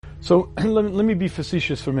So let me be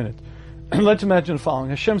facetious for a minute. Let's imagine the following.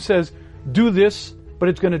 Hashem says, do this, but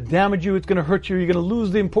it's going to damage you, it's going to hurt you, you're going to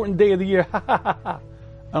lose the important day of the year. I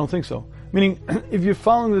don't think so. Meaning, if you're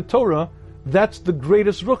following the Torah, that's the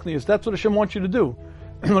greatest ruchnius. That's what Hashem wants you to do.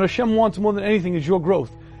 What Hashem wants more than anything is your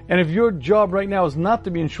growth. And if your job right now is not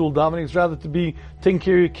to be in shul davening, it's rather to be taking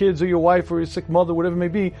care of your kids or your wife or your sick mother, whatever it may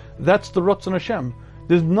be, that's the Ratzon Hashem.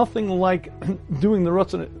 There's nothing like doing the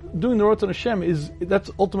Ratzon Hashem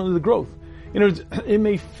that's ultimately the growth. It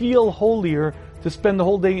may feel holier to spend the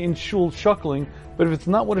whole day in shul shuckling, but if it's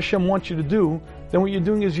not what Hashem wants you to do, then what you're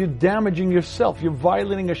doing is you're damaging yourself. You're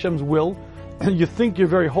violating Hashem's will. You think you're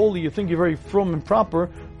very holy, you think you're very frum and proper,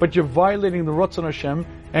 but you're violating the Ratzon Hashem,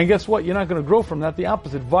 and guess what? You're not going to grow from that. The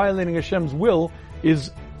opposite. Violating Hashem's will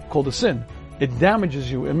is called a sin. It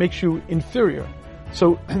damages you. It makes you inferior.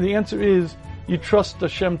 So the answer is, you trust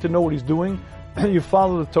Hashem to know what He's doing, you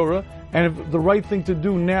follow the Torah, and if the right thing to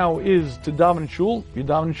do now is to daven in shul, you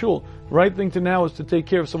daven in shul. The right thing to now is to take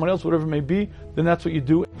care of someone else, whatever it may be, then that's what you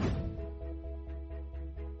do.